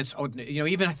else, and then it's,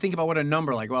 even I think about what a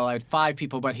number, I had 5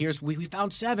 people, but we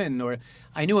found 7, or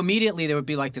I knew immediately there would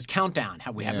be this countdown,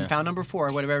 how we haven't found number 4,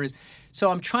 or whatever it is.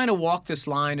 So I'm trying to walk this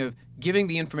line of giving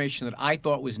the information that I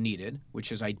thought was needed,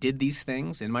 which is I did these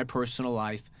things in my personal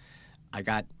life. I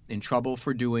got in trouble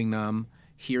for doing them.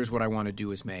 Here's what I want to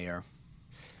do as mayor.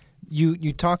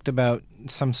 You talked about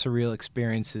some surreal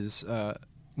experiences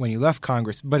when you left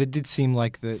Congress, but it did seem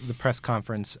like the press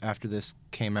conference after this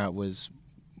came out was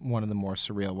one of the more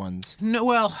surreal ones. No,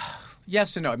 well,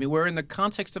 yes and no. We're in the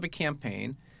context of a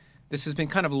campaign. This has been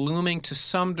kind of looming to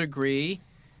some degree.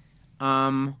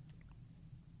 We're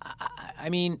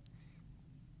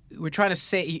trying to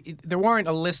say there weren't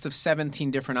a list of 17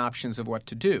 different options of what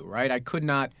to do, right? I could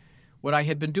not. What I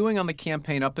had been doing on the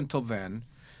campaign up until then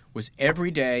was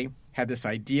every day had this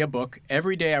idea book.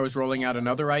 Every day I was rolling out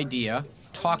another idea,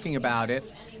 talking about it,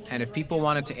 and if people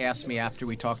wanted to ask me after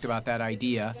we talked about that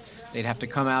idea, they'd have to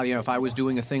come out. If I was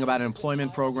doing a thing about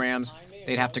employment programs,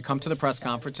 they'd have to come to the press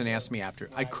conference and ask me after.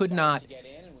 I could not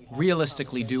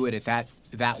realistically do it at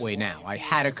that way now. I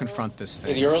had to confront this thing.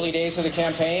 In the early days of the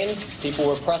campaign, people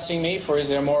were pressing me for, is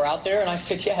there more out there? And I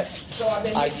said, yes.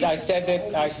 I said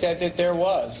that there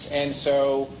was. And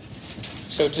so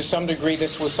to some degree,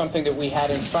 this was something that we had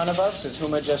in front of us, as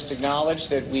Huma just acknowledged,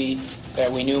 that we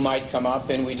knew might come up,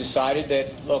 and we decided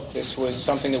that, look, this was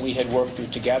something that we had worked through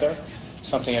together,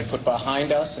 something I'd put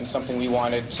behind us, and something we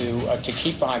wanted to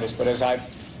keep behind us. But as I've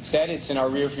said, it's in our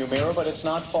rearview mirror, but it's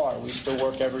not far. We still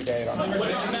work every day on it.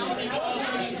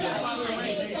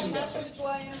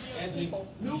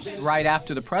 Right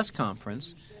after the press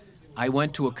conference, I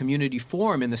went to a community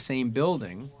forum in the same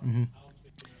building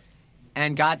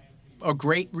and got a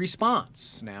great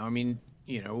response. Now, it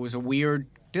was a weird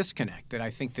disconnect that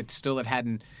I think that still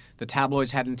the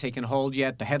tabloids hadn't taken hold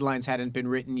yet, the headlines hadn't been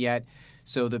written yet,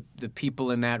 so the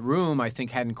people in that room, I think,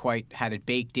 hadn't quite had it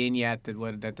baked in yet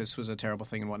that this was a terrible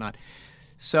thing and whatnot.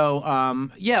 So,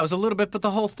 it was a little bit, but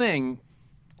the whole thing,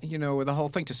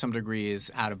 to some degree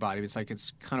is out of body. It's like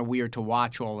it's kind of weird to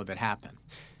watch all of it happen.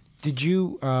 Did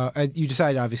you you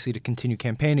decided obviously to continue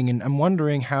campaigning, and I'm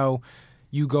wondering how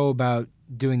you go about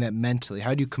doing that mentally.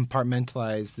 How do you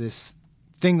compartmentalize this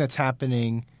thing that's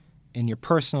happening in your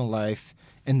personal life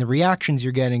and the reactions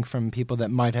you're getting from people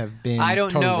that might have been I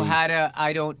don't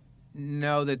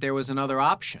know that there was another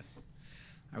option.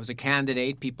 I was a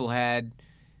candidate. People had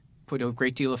put a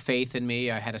great deal of faith in me.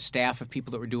 I had a staff of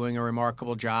people that were doing a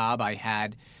remarkable job. I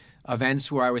had events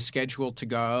where I was scheduled to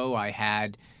go. I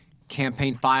had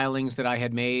campaign filings that I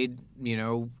had made.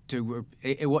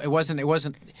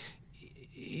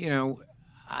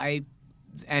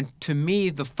 And to me,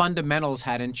 the fundamentals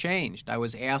hadn't changed. I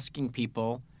was asking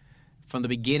people from the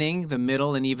beginning, the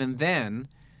middle, and even then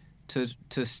to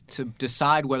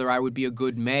decide whether I would be a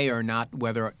good mayor or not,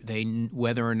 whether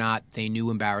or not they knew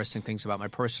embarrassing things about my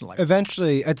personal life.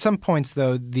 Eventually, at some points,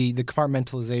 though, the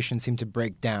compartmentalization seemed to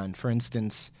break down. For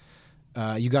instance,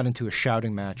 you got into a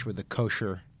shouting match with a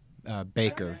kosher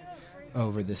baker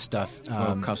over this stuff.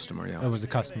 Customer, yeah. It was a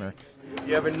customer.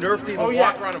 You have a nerve to even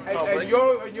walk around in public. And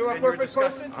you're a perfect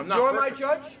person? I'm not You're perfect, my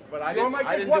judge? But I You're didn't, my I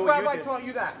judge? didn't What do what rabbi you did. taught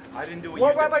you that? I didn't do what What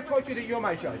you did. rabbi taught you that you're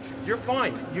my judge? You're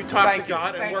fine. You talk Thank to you.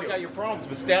 God and Thank work you. out your problems,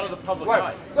 but stay out of the public Right.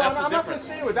 eye. No, That's the I'm not going difference. to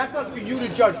stay with. That's up to you to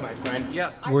judge, my friend.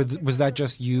 Yes. Was that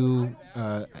just you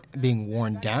being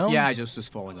worn down? Yeah, I just was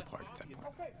falling apart at that point.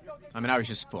 I mean, I was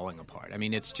just falling apart. I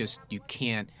mean, it's just you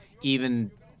can't even,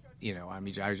 I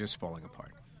was just falling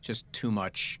apart. Just too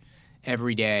much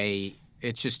every day.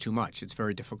 It's just too much. It's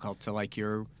very difficult to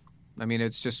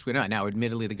it's just, now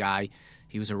admittedly the guy,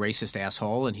 he was a racist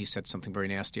asshole and he said something very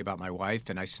nasty about my wife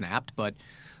and I snapped. But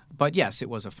yes, it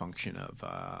was a function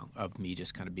of me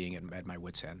just kind of being at my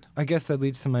wit's end. I guess that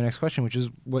leads to my next question, which is,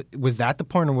 was that the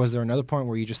point or was there another point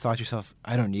where you just thought to yourself,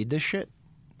 I don't need this shit?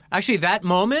 Actually, that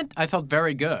moment, I felt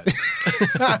very good.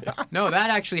 No,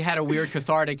 that actually had a weird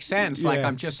cathartic sense. Like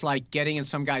I'm just like getting in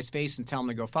some guy's face and telling him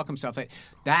to go fuck himself.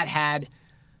 That had...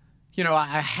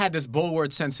 I had this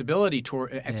bulwark sensibility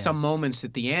at some moments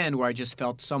at the end where I just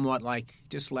felt somewhat like,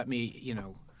 just let me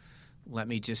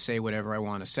just say whatever I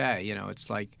want to say. It's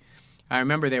like, I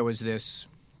remember there was this,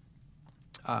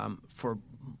 for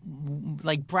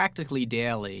like practically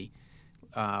daily,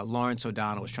 Lawrence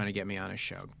O'Donnell was trying to get me on his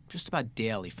show, just about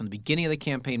daily, from the beginning of the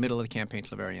campaign, middle of the campaign, to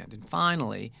the very end. And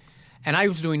finally... And I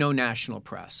was doing no national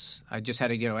press. I just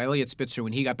had Elliot Spitzer,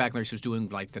 when he got back there, he was doing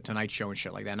like the Tonight Show and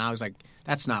shit like that. And I was like,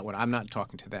 that's not I'm not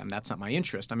talking to them. That's not my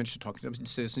interest. I'm interested in talking to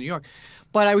citizens of New York.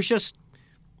 But I was just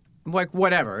like,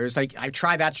 whatever. It was like, I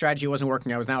tried that strategy. It wasn't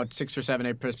working. I was now at 6 or 7,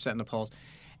 8% in the polls.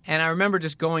 And I remember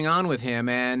just going on with him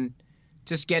and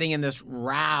just getting in this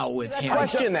row with him.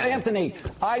 Question that. Anthony,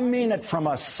 I mean it from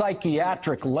a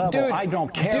psychiatric level. Dude, I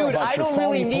don't care about I don't your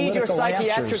really phony need your political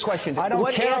psychiatric answers. questions. I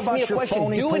don't care ask about me a your question.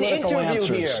 phony Do an political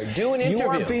interview answers. here. Do an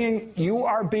interview. You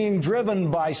are being driven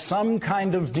by some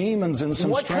kind of demons in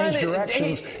some strange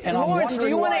directions. And Lawrence, I'm do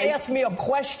you want why... to ask me a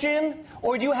question,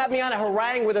 or do you have me on a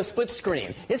harangue with a split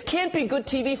screen? This can't be good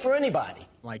TV for anybody.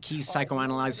 Like, he's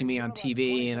psychoanalyzing me on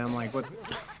TV, and I'm like, what?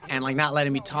 And like not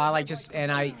letting me talk.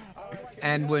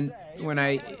 When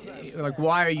I, like,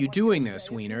 why are you doing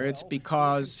this, Weiner? It's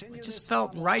because it just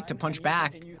felt right to punch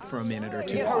back for a minute or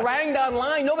two. You're harangued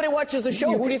online. Nobody watches the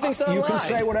show. Who do you think's online? You can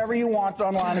say whatever you want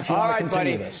online if you want to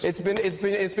continue this. It's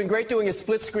been great doing a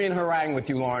split screen harangue with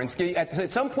you, Lawrence.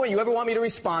 At some point, you ever want me to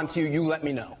respond to you, you let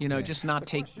me know. Just not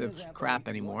take the crap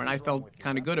anymore. And I felt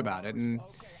kind of good about it.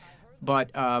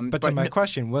 But to my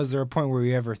question, was there a point where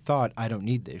you ever thought, I don't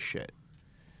need this shit?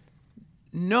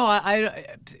 No,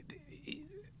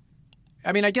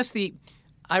 I mean, I guess the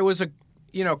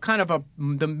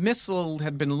missile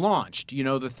had been launched.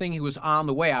 The thing was on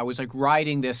the way. I was like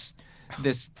riding this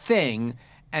thing,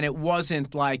 and it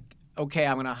wasn't like, okay,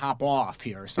 I'm going to hop off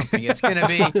here or something. It's going to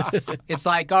be, it's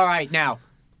like, all right, now,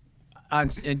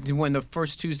 when the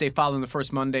first Tuesday following the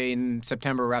first Monday in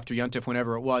September or after Yontif,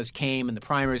 whenever it was, came and the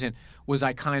primaries in, was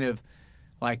I kind of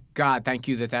like, God, thank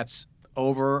you that's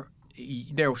over.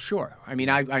 There, sure. I mean,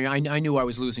 I knew I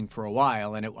was losing for a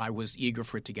while, and I was eager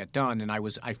for it to get done, and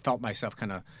I felt myself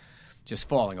kind of just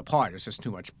falling apart. It was just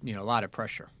too much, a lot of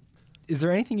pressure. Is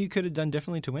there anything you could have done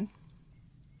differently to win?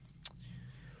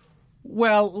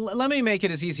 Well, let me make it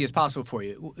as easy as possible for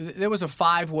you. There was a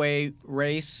 5-way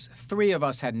race. 3 of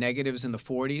us had negatives in the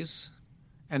 40s,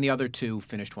 and the other 2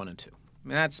 finished 1 and 2. I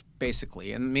mean, that's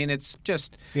basically. I mean, it's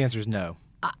just. The answer is no.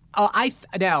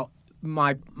 Now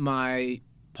my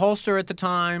pollster at the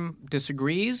time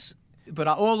disagrees, but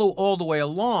all the way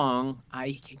along,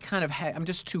 I kind of I'm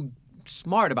just too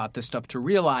smart about this stuff to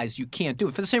realize you can't do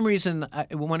it. For the same reason,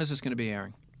 when is this going to be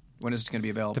airing? When is it going to be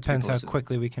available? Depends to how people?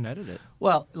 quickly we can edit it.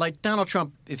 Well, like Donald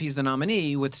Trump, if he's the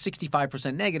nominee with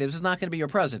 65% negatives, is not going to be your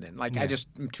president. Like Yeah.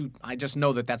 I just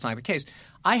know that that's not the case.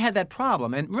 I had that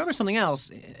problem, and remember something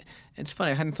else. It's funny.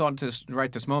 I hadn't thought to this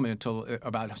right this moment until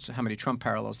about how many Trump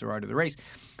parallels there are to the race.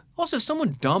 Also, if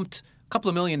someone dumped a couple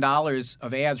of $1 million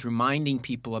of ads reminding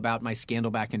people about my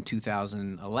scandal back in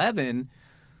 2011.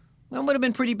 Well, it would have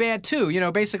been pretty bad, too. You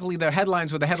know, basically the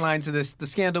headlines were the headlines of this. The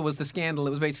scandal was the scandal. It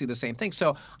was basically the same thing.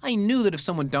 So I knew that if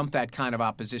someone dumped that kind of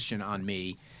opposition on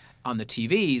me on the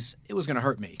TVs, it was going to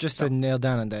hurt me. Just to nail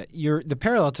down on that, the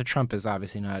parallel to Trump is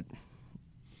obviously not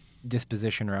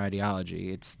disposition or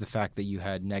ideology. It's the fact that you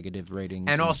had negative ratings.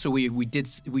 And also we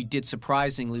did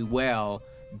surprisingly well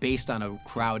based on a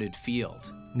crowded field.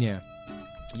 Yeah.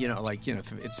 You know, like, you know,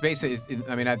 it's basically,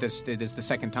 I mean, this is the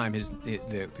second time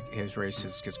his race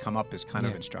has come up as kind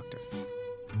of instructive.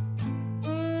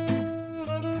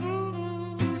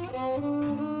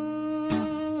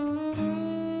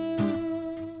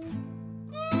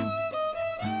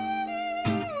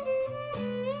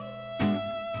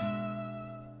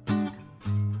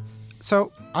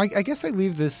 So I guess I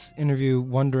leave this interview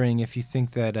wondering if you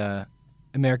think that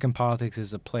American politics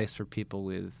is a place for people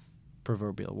with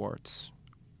proverbial warts.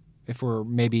 If we're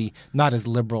maybe not as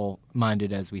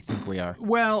liberal-minded as we think we are.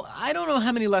 Well, I don't know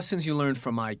how many lessons you learned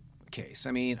from my case.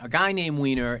 I mean, a guy named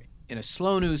Weiner in a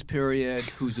slow news period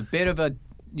who's a bit of a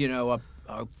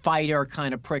fighter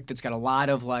kind of prick that's got a lot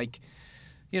of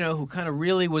who kind of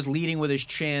really was leading with his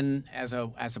chin as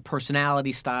a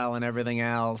personality style and everything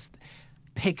else.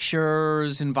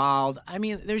 Pictures involved. I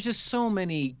mean, there's just so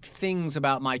many things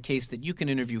about my case that you can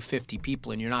interview 50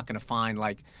 people and you're not going to find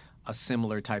a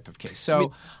similar type of case.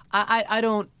 So I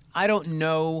don't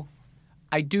know.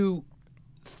 I do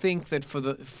think that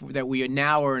that we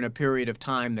now are in a period of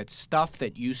time that stuff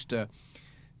that used to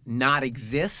not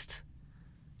exist.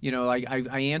 You know,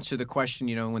 I answer the question,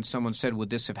 you know, when someone said,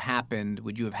 would this have happened?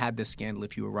 Would you have had this scandal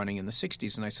if you were running in the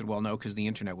 60s? And I said, well, no, because the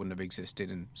internet wouldn't have existed.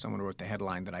 And someone wrote the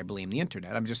headline that I blame the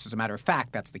internet. I'm just, as a matter of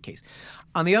fact, that's the case.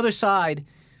 On the other side,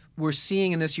 we're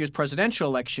seeing in this year's presidential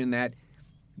election that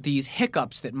these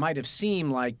hiccups that might have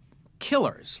seemed like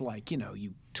killers, like, you know,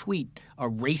 you tweet a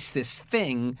racist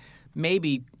thing,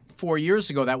 maybe 4 years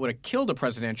ago that would have killed a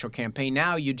presidential campaign.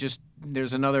 Now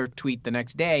there's another tweet the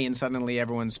next day and suddenly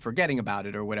everyone's forgetting about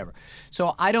it or whatever.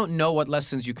 So I don't know what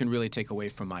lessons you can really take away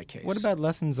from my case. What about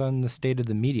lessons on the state of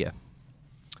the media?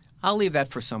 I'll leave that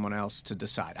for someone else to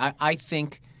decide. I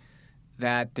think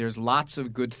that there's lots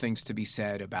of good things to be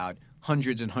said about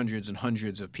hundreds and hundreds and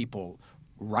hundreds of people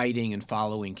writing and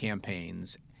following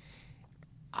campaigns.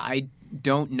 I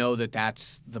don't know that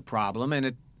that's the problem. And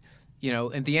at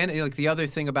the end, the other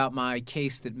thing about my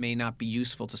case that may not be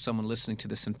useful to someone listening to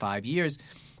this in 5 years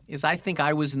is I think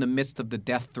I was in the midst of the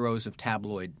death throes of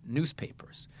tabloid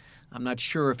newspapers. I'm not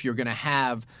sure if you're going to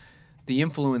have the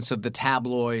influence of the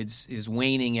tabloids is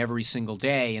waning every single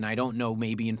day, and I don't know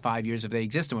maybe in 5 years if they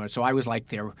exist anymore. So I was like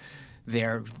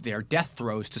their death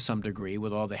throes to some degree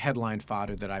with all the headline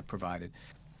fodder that I provided.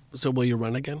 So will you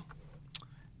run again?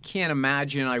 Can't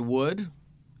imagine I would,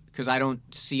 because I don't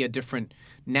see a different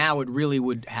 – now it really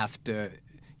would have to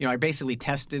 – I basically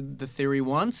tested the theory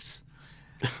once.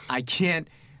 I can't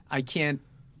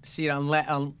see it unless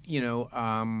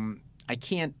I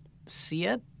can't see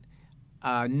it,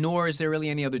 nor is there really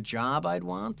any other job I'd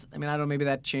want. I mean, I don't know, maybe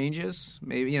that changes.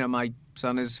 Maybe, my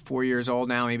son is 4 years old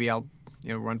now. Maybe I'll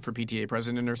run for PTA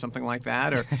president or something like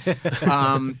that. Or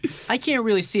I can't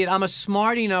really see it. I'm a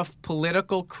smart enough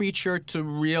political creature to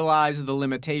realize the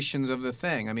limitations of the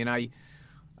thing. I mean, I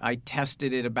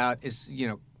tested it about as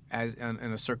in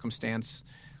a circumstance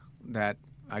that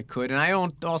I could, and I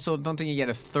don't think you get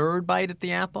a third bite at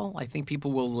the apple. I think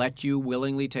people will let you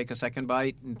willingly take a second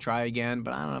bite and try again,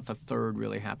 but I don't know if a third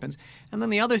really happens. And then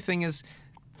the other thing is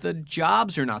the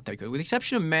jobs are not that good. With the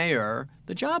exception of mayor,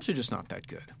 the jobs are just not that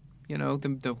good. I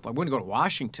wouldn't go to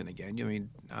Washington again. I mean,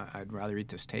 I'd rather eat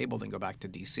this table than go back to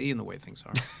D.C. in the way things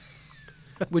are.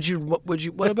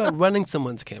 What about running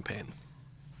someone's campaign?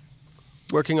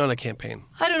 Working on a campaign?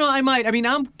 I don't know. I might. I mean,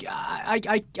 I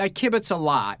kibitz a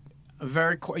lot.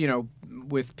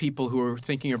 With people who are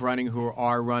thinking of running, who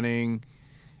are running,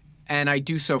 and I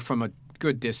do so from a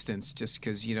good distance, just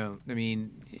because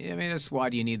that's why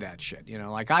do you need that shit?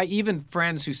 Even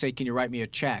friends who say, "Can you write me a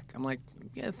check?" I'm like,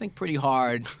 yeah, think pretty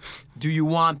hard. Do you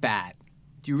want that?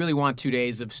 Do you really want 2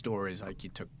 days of stories like you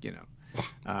took?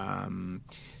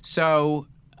 So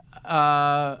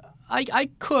I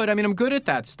could. I mean, I'm good at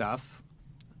that stuff.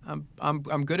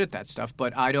 I'm good at that stuff,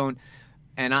 but I don't.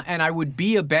 And I would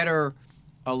be a better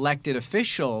elected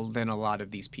official than a lot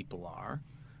of these people are.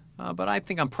 But I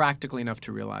think I'm practical enough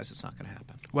to realize it's not going to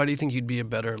happen. Why do you think you'd be a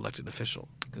better elected official?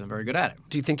 Because I'm very good at it.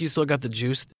 Do you think you still got the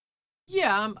juice?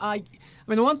 Yeah, I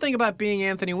mean, the one thing about being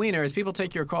Anthony Weiner is people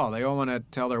take your call. They all want to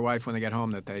tell their wife when they get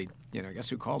home that they, guess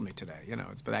who called me today?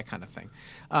 It's that kind of thing.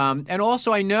 And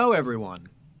also, I know everyone.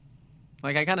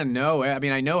 Like, I kind of know. I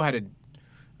mean, I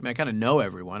kind of know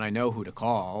everyone. I know who to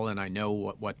call, and I know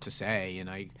what to say, and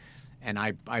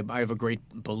I have a great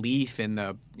belief in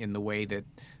the way that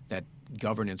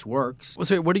governance works. Well,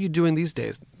 so what are you doing these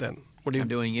days then? I'm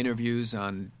doing interviews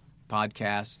on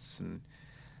podcasts and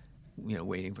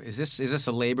waiting for. Is this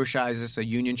a labor shop? Is this a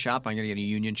union shop? I'm going to get a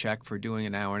union check for doing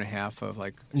an hour and a half of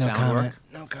sound work.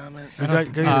 No comment. I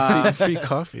got free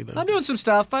coffee though. I'm doing some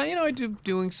stuff. I'm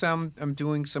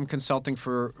doing some consulting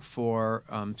for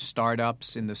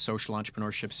startups in the social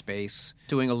entrepreneurship space.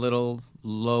 Doing a little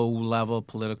low level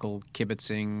political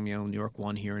kibitzing. New York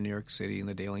One here in New York City in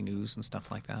the Daily News and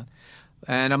stuff like that.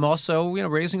 And I'm also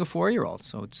raising a 4-year-old.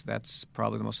 So that's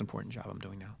probably the most important job I'm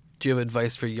doing now. Do you have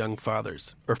advice for young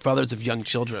fathers or fathers of young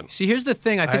children? See, here's the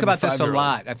thing. I think about this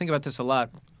a lot.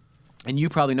 And you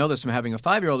probably know this from having a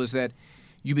 5-year-old, is that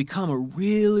you become a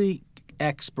really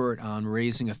expert on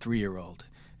raising a 3-year-old,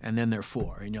 and then they're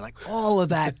 4, and you're like, all of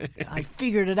that. I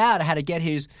figured it out. How to get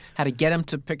him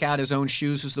to pick out his own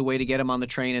shoes is the way to get him on the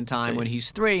train in time when he's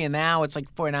 3, and now it's like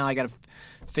 4. Now I got to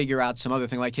figure out some other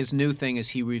thing. Like his new thing is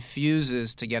he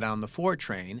refuses to get on the 4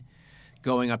 train.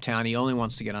 Going uptown, he only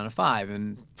wants to get on a 5.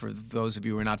 And for those of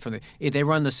you who are not familiar, they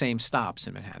run the same stops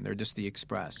in Manhattan. They're just the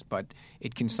express. But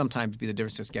it can sometimes be the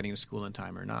difference just getting to school in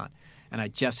time or not. And I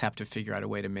just have to figure out a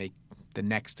way to make the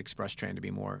next express train to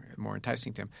be more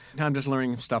enticing to him. And I'm just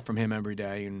learning stuff from him every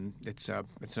day, and it's an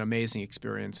amazing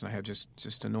experience. And I have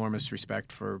just enormous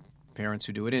respect for parents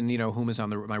who do it. And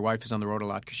my wife is on the road a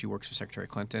lot because she works for Secretary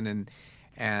Clinton,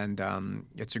 and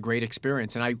it's a great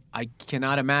experience. And I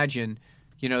cannot imagine.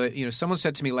 Someone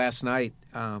said to me last night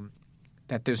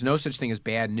that there's no such thing as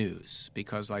bad news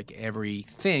because,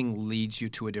 everything leads you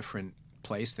to a different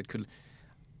place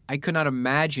I could not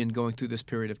imagine going through this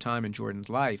period of time in Jordan's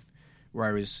life where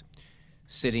I was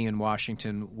sitting in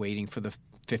Washington waiting for the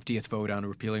 50th vote on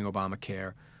repealing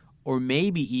Obamacare, or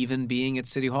maybe even being at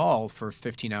City Hall for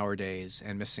 15-hour days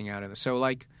and missing out on it. So,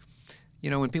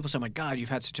 when people say, "Oh my God, you've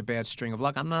had such a bad string of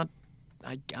luck," I'm not.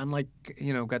 I'm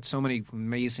got so many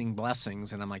amazing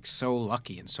blessings, and I'm so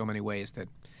lucky in so many ways that,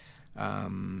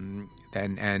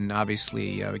 and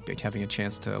obviously having a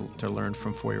chance to learn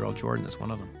from 4-year-old Jordan is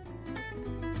one of them.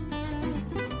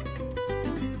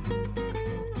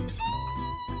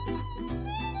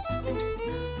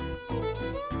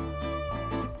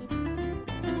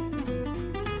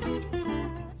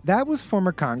 That was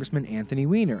former Congressman Anthony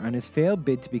Weiner on his failed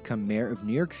bid to become mayor of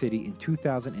New York City in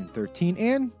 2013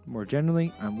 and, more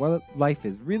generally, on what life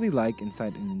is really like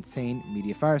inside an insane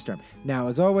media firestorm. Now,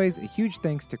 as always, a huge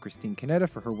thanks to Christine Canetta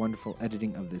for her wonderful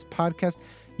editing of this podcast.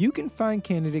 You can find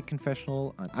Candidate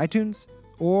Confessional on iTunes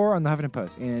or on the Huffington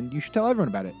Post, and you should tell everyone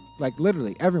about it.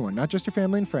 Literally everyone, not just your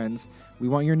family and friends. We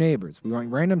want your neighbors. We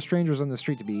want random strangers on the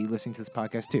street to be listening to this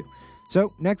podcast too.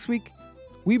 So, next week,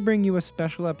 we bring you a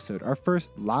special episode, our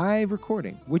first live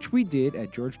recording, which we did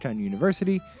at Georgetown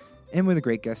University, and with a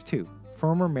great guest too,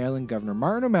 former Maryland Governor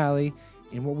Martin O'Malley,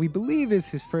 in what we believe is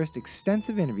his first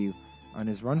extensive interview on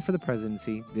his run for the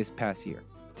presidency this past year.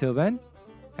 Till then,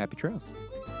 happy trails.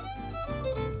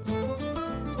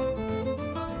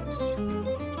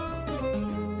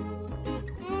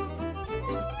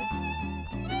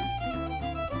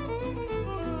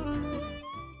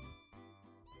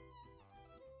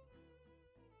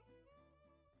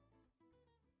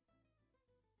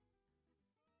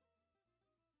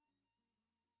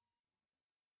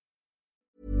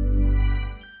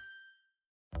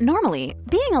 Normally,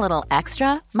 being a little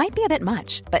extra might be a bit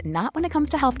much, but not when it comes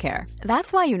to healthcare.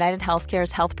 That's why United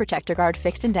Healthcare's Health Protector Guard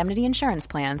fixed indemnity insurance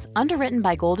plans, underwritten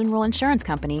by Golden Rule Insurance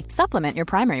Company, supplement your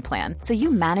primary plan so you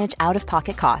manage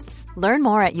out-of-pocket costs. Learn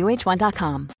more at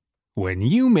UH1.com. When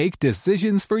you make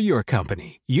decisions for your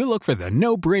company, you look for the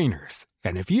no-brainers.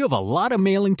 And if you have a lot of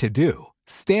mailing to do,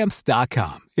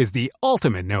 Stamps.com is the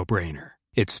ultimate no-brainer.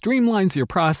 It streamlines your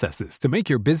processes to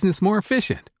make your business more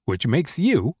efficient, which makes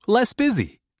you less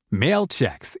busy. Mail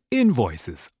checks,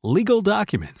 invoices, legal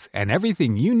documents, and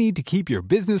everything you need to keep your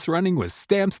business running with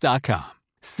Stamps.com.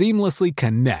 Seamlessly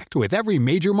connect with every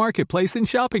major marketplace and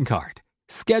shopping cart.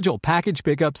 Schedule package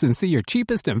pickups and see your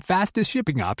cheapest and fastest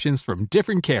shipping options from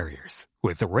different carriers.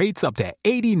 With rates up to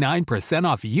 89%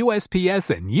 off USPS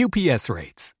and UPS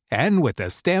rates. And with the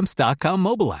Stamps.com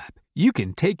mobile app, you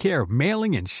can take care of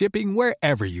mailing and shipping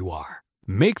wherever you are.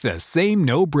 Make the same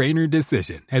no-brainer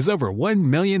decision as over 1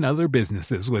 million other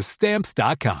businesses with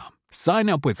Stamps.com. Sign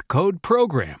up with Code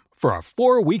PROGRAM for a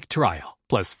 4-week trial,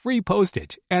 plus free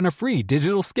postage and a free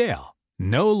digital scale.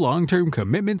 No long-term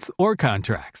commitments or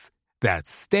contracts.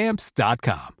 That's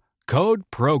Stamps.com. Code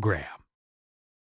PROGRAM.